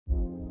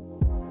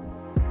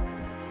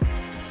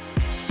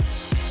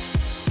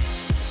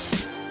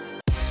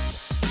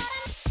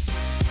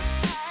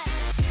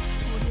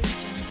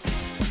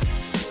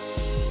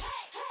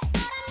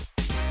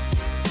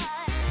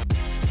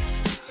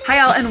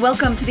Well, and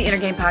welcome to the Inner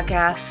Game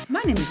Podcast.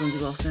 My name is Lindsay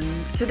Wilson.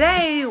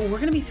 Today, we're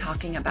going to be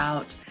talking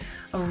about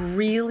a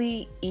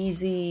really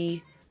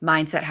easy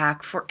mindset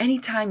hack for any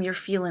time you're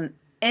feeling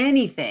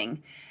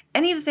anything,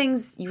 any of the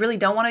things you really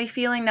don't want to be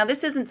feeling. Now,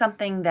 this isn't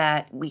something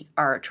that we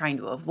are trying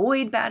to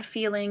avoid bad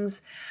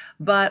feelings,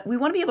 but we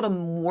want to be able to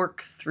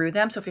work through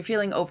them. So if you're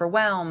feeling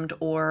overwhelmed,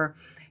 or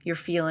you're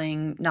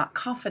feeling not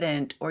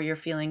confident, or you're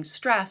feeling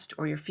stressed,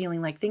 or you're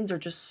feeling like things are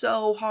just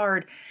so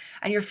hard,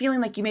 and you're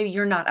feeling like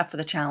you're not up for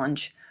the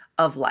challenge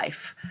of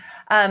life.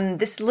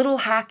 This little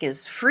hack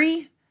is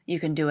free.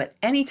 You can do it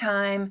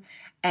anytime,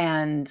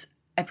 and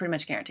I pretty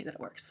much guarantee that it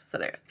works. So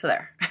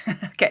there.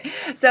 Okay.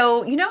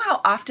 So you know how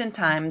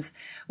oftentimes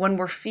when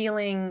we're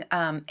feeling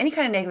any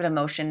kind of negative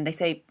emotion, they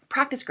say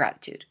practice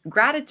gratitude.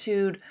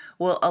 Gratitude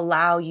will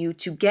allow you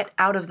to get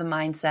out of the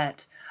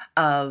mindset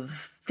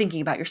of thinking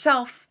about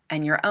yourself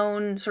and your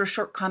own sort of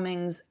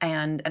shortcomings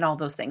and all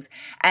those things.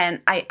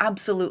 And I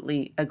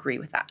absolutely agree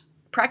with that.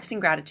 Practicing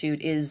gratitude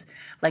is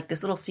like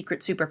this little secret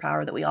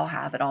superpower that we all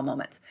have at all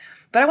moments.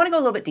 But I want to go a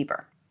little bit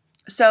deeper.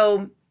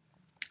 So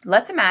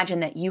let's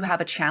imagine that you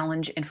have a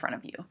challenge in front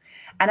of you.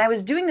 And I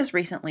was doing this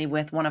recently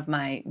with one of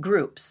my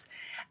groups.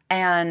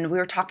 And we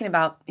were talking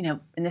about, in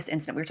this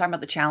instant, we were talking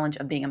about the challenge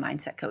of being a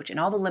mindset coach and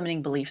all the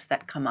limiting beliefs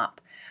that come up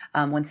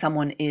when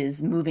someone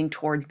is moving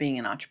towards being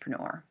an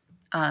entrepreneur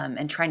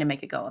and trying to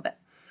make a go of it.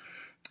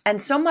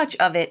 And so much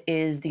of it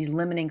is these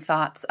limiting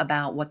thoughts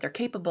about what they're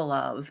capable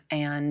of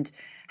and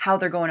how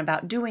they're going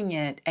about doing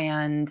it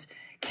and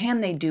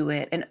can they do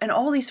it and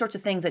all these sorts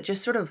of things that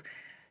just sort of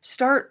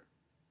start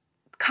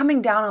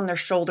coming down on their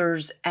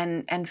shoulders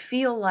and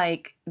feel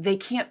like they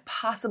can't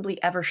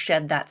possibly ever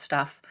shed that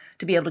stuff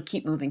to be able to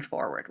keep moving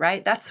forward,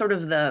 right? That's sort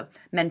of the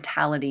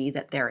mentality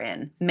that they're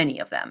in, many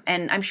of them.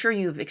 And I'm sure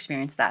you've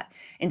experienced that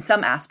in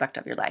some aspect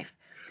of your life.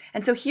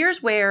 And so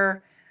here's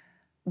where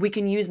we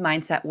can use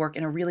mindset work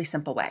in a really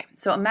simple way.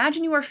 So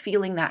imagine you are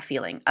feeling that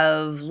feeling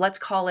of, let's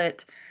call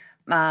it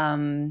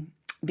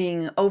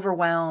being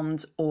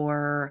overwhelmed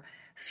or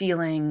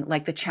feeling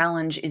like the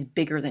challenge is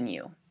bigger than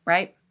you,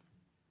 right?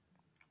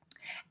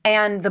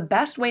 And the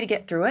best way to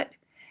get through it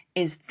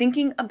is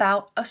thinking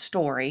about a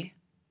story,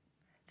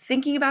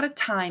 thinking about a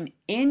time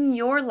in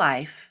your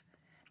life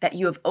that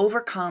you have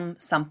overcome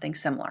something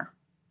similar,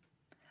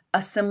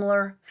 a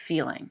similar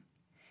feeling.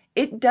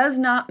 It does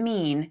not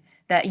mean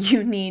that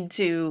you need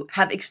to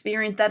have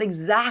experienced that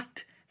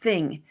exact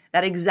thing,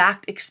 that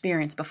exact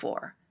experience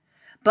before,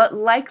 but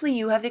likely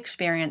you have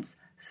experienced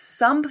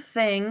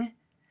something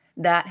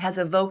that has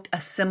evoked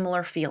a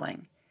similar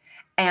feeling.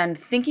 And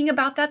thinking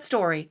about that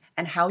story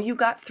and how you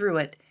got through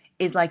it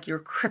is like your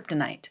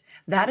kryptonite.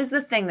 That is the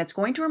thing that's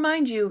going to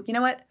remind you, you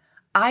know what?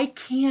 I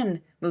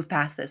can move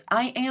past this.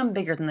 I am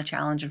bigger than the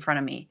challenge in front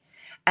of me.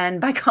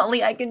 And by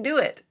golly, I can do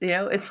it.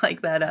 It's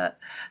like that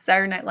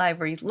Saturday Night Live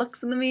where he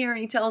looks in the mirror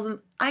and he tells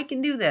him, I can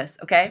do this,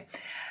 okay?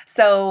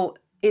 So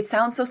it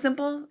sounds so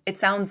simple. It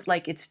sounds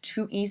like it's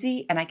too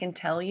easy. And I can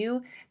tell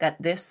you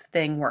that this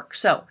thing works.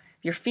 So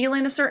if you're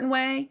feeling a certain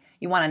way,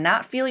 you want to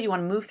not feel it, you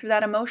want to move through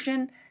that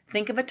emotion,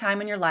 think of a time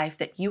in your life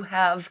that you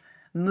have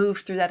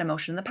moved through that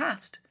emotion in the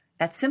past.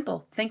 That's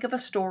simple. Think of a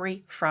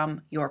story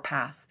from your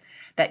past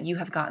that you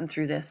have gotten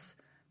through this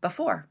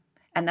before.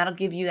 And that'll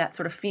give you that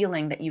sort of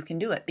feeling that you can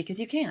do it, because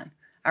you can.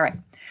 All right.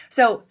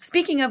 So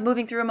speaking of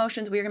moving through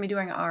emotions, we're going to be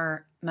doing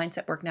our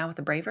mindset work now with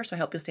the Braver. So I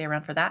hope you'll stay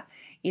around for that.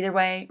 Either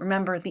way,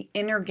 remember, the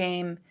inner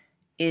game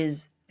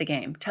is the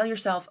game. Tell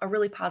yourself a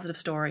really positive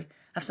story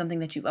of something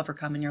that you've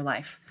overcome in your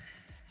life.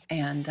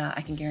 And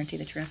I can guarantee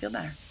that you're going to feel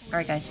better. All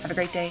right, guys, have a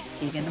great day.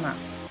 See you again tomorrow.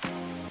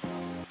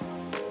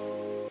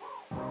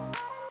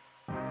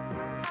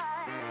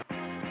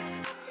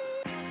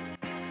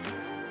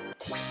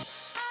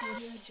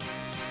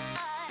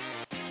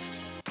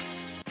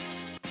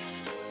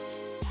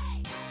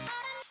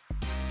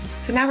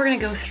 So now we're going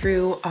to go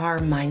through our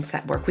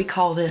mindset work. We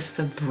call this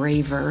the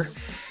Braver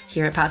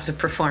here at Positive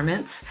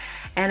Performance.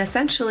 And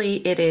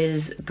essentially it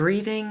is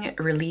breathing,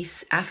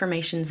 release,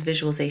 affirmations,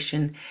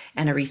 visualization,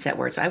 and a reset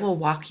word. So I will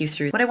walk you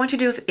through. What I want you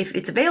to do, if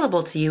it's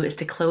available to you, is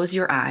to close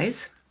your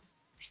eyes.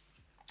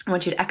 I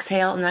want you to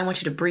exhale, and then I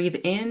want you to breathe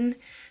in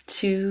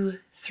 2,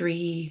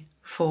 3,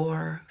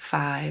 4,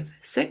 5,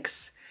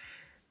 6.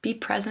 Be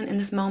present in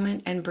this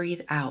moment and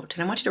breathe out.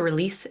 And I want you to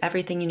release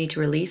everything you need to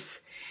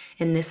release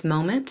in this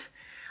moment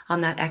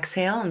on that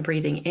exhale, and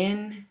breathing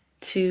in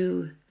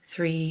 2,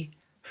 3,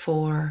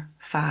 4,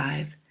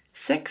 5,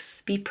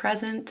 6. Be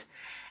present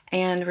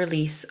and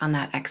release on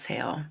that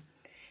exhale.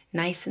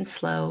 Nice and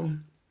slow.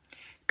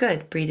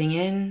 Good. Breathing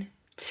in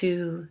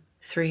 2,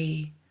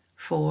 3,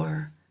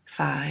 4,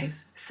 5,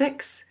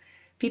 6.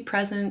 Be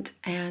present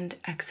and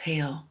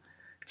exhale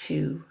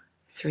 2,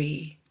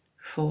 3,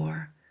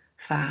 4,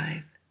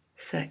 5,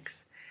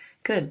 6.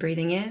 Good.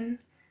 Breathing in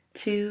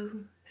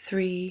 2,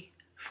 3,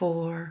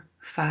 4,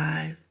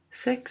 5,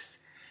 6.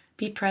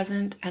 Be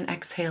present and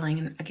exhaling.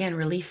 And again,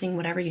 releasing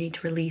whatever you need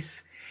to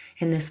release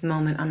in this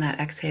moment on that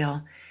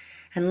exhale.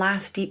 And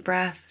last deep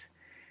breath,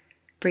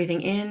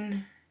 breathing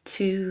in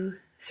 2,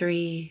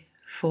 3,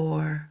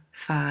 4,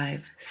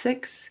 5,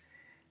 6.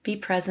 Be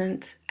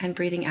present and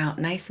breathing out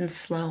nice and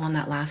slow on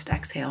that last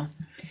exhale.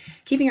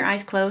 Keeping your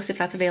eyes closed if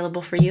that's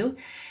available for you.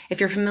 If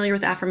you're familiar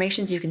with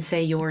affirmations, you can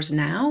say yours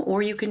now,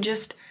 or you can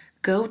just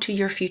go to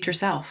your future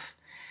self.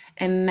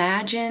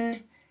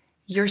 Imagine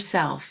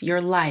yourself,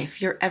 your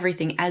life, your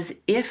everything as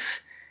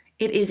if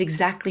it is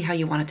exactly how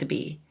you want it to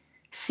be.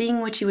 Seeing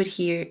what you would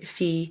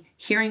see,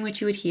 hearing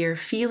what you would hear,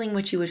 feeling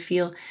what you would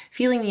feel,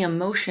 feeling the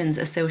emotions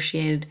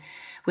associated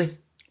with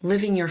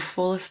living your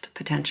fullest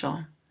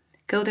potential.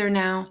 Go there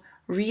now,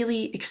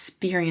 really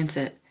experience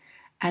it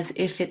as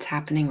if it's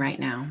happening right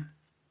now.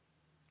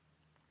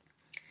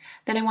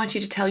 Then I want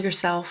you to tell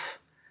yourself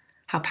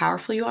how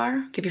powerful you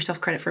are. Give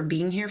yourself credit for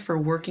being here, for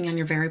working on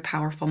your very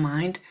powerful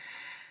mind,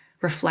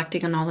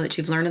 reflecting on all that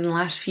you've learned in the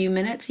last few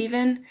minutes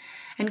even,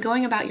 and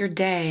going about your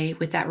day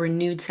with that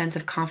renewed sense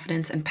of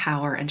confidence and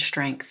power and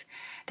strength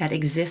that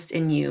exists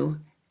in you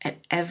at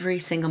every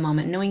single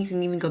moment, knowing you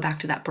can even go back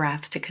to that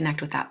breath to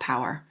connect with that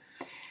power.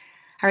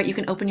 All right, you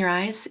can open your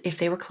eyes if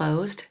they were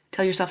closed.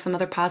 Tell yourself some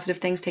other positive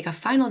things. Take a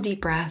final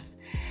deep breath.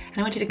 And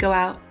I want you to go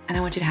out and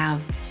I want you to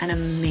have an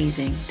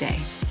amazing day.